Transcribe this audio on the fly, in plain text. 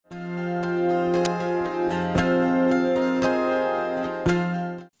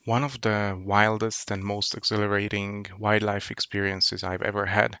One of the wildest and most exhilarating wildlife experiences I've ever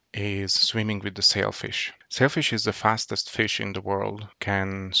had is swimming with the sailfish. Sailfish is the fastest fish in the world,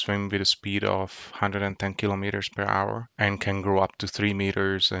 can swim with a speed of 110 kilometers per hour, and can grow up to 3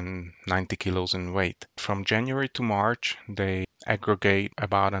 meters and 90 kilos in weight. From January to March, they aggregate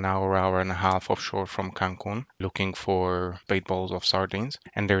about an hour and a half offshore from Cancun, looking for bait balls of sardines,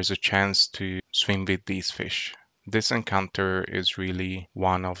 and there's a chance to swim with these fish. This encounter is really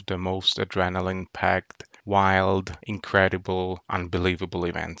one of the most adrenaline-packed, wild, incredible, unbelievable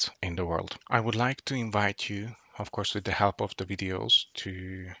events in the world. I would like to invite you, of course with the help of the videos,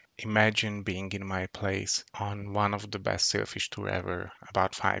 to imagine being in my place on one of the best sailfish tour ever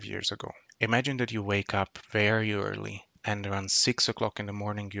about 5 years ago. Imagine that you wake up very early and around 6 o'clock in the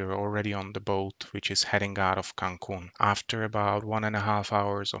morning you're already on the boat which is heading out of Cancun. After about 1.5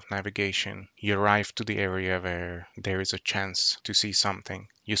 hours of navigation, you arrive to the area where there is a chance to see something.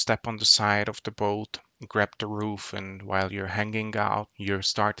 You step on the side of the boat, grab the roof, and while you're hanging out, you're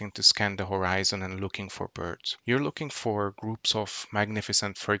starting to scan the horizon and looking for birds. You're looking for groups of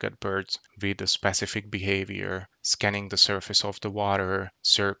magnificent frigate birds with a specific behavior, scanning the surface of the water,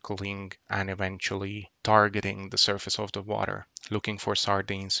 circling, and eventually targeting the surface of the water, looking for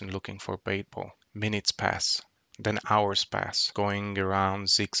sardines and looking for bait ball. Minutes pass. Then hours pass, going around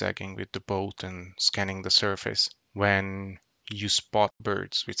zigzagging with the boat and scanning the surface when you spot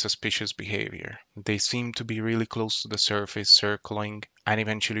birds with suspicious behavior. They seem to be really close to the surface, circling, and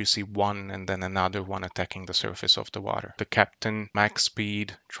eventually you see one and then another one attacking the surface of the water. The captain, max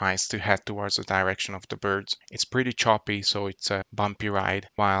speed, tries to head towards the direction of the birds. It's pretty choppy, so it's a bumpy ride.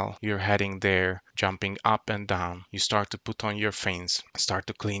 While you're heading there, jumping up and down, you start to put on your fins, start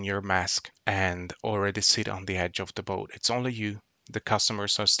to clean your mask, and already sit on the edge of the boat. It's only you. The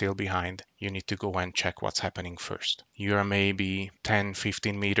customers are still behind. You need to go and check what's happening first. You are maybe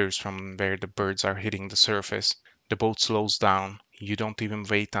 10-15 meters from where the birds are hitting the surface. The boat slows down. You don't even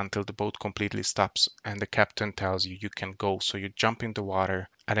wait until the boat completely stops and the captain tells you you can go. So you jump in the water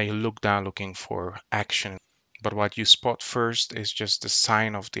and then you look down looking for action. But what you spot first is just the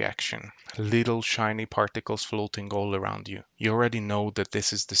sign of the action. Little shiny particles floating all around you. You already know that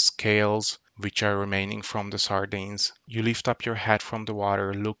this is the scales which are remaining from the sardines. You lift up your head from the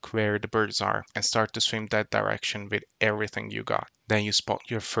water, look where the birds are, and start to swim that direction with everything you got. Then you spot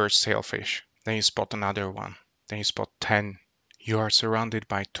your first sailfish. Then you spot another one. Then you spot 10. You are surrounded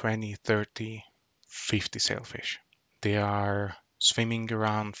by 20, 30, 50 sailfish. They are swimming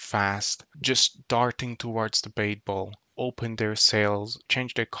around fast, just darting towards the bait ball, open their sails,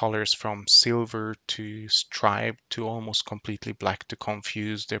 change their colors from silver to striped to almost completely black to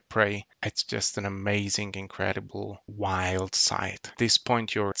confuse their prey. It's just an amazing, incredible, wild sight. At this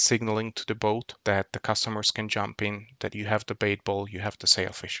point, you're signaling to the boat that the customers can jump in, that you have the bait ball, you have the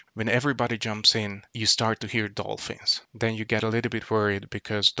sailfish. When everybody jumps in, you start to hear dolphins. Then you get a little bit worried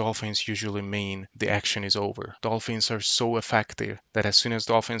because dolphins usually mean the action is over. Dolphins are so effective that as soon as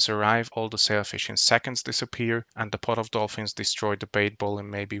dolphins arrive, all the sailfish in seconds disappear and the pot of dolphins destroy the bait ball in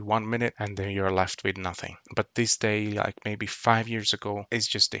maybe 1 minute and then you're left with nothing. But this day, like maybe 5 years ago, is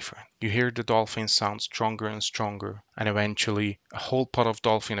just different. You hear the dolphins sound stronger and stronger and eventually a whole pot of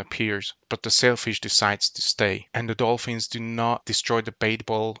dolphin appears, but the sailfish decides to stay. And the dolphins do not destroy the bait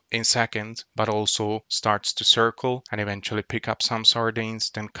ball in seconds, but also starts to circle and eventually pick up some sardines,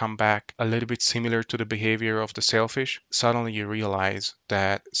 then come back. A little bit similar to the behavior of the sailfish. Suddenly you realize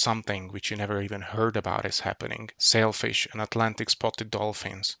that something which you never even heard about is happening. Sailfish and Atlantic spotted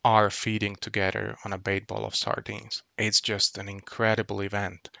dolphins are feeding together on a bait ball of sardines. It's just an incredible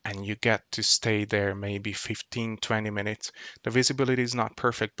event and you get to stay there maybe 15-20 minutes. The visibility is not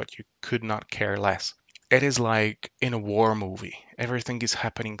perfect, but you could not care less. It is like in a war movie. Everything is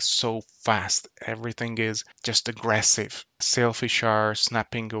happening so fast. Everything is just aggressive. Sailfish are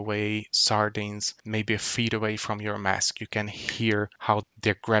snapping away sardines maybe a feet away from your mask. You can hear how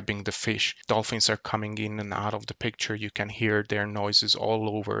they're grabbing the fish. Dolphins are coming in and out of the picture. You can hear their noises all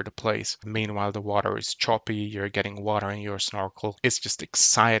over the place. Meanwhile, the water is choppy. You're getting water in your snorkel. It's just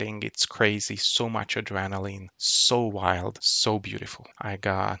exciting. It's crazy. So much adrenaline. So wild. So beautiful. I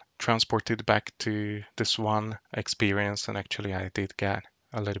got transported back to this one experience and actually I did get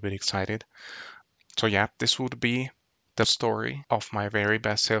a little bit excited. So yeah, this would be the story of my very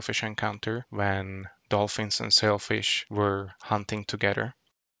best sailfish encounter when dolphins and sailfish were hunting together.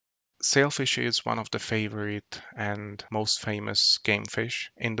 Sailfish is one of the favorite and most famous game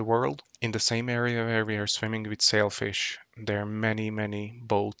fish in the world. In the same area where we are swimming with sailfish, there are many, many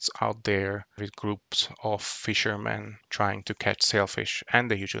boats out there with groups of fishermen trying to catch sailfish,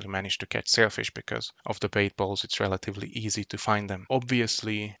 and they usually manage to catch sailfish because of the bait balls. It's relatively easy to find them.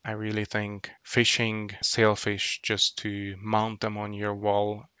 Obviously, I really think fishing sailfish just to mount them on your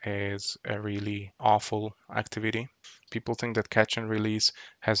wall is a really awful activity. People think that catch and release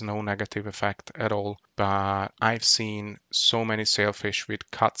has no negative effect at all, but I've seen so many sailfish with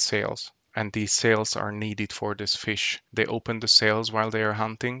cut sails, and these sails are needed for this fish. They open the sails while they are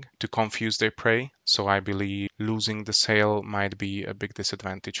hunting to confuse their prey, so I believe losing the sail might be a big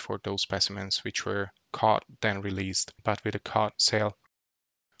disadvantage for those specimens which were caught then released, but with a caught sail.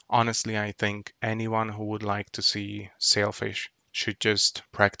 Honestly, I think anyone who would like to see sailfish should just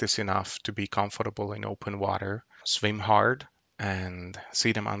practice enough to be comfortable in open water, swim hard, and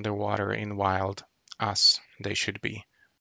see them underwater in wild as they should be.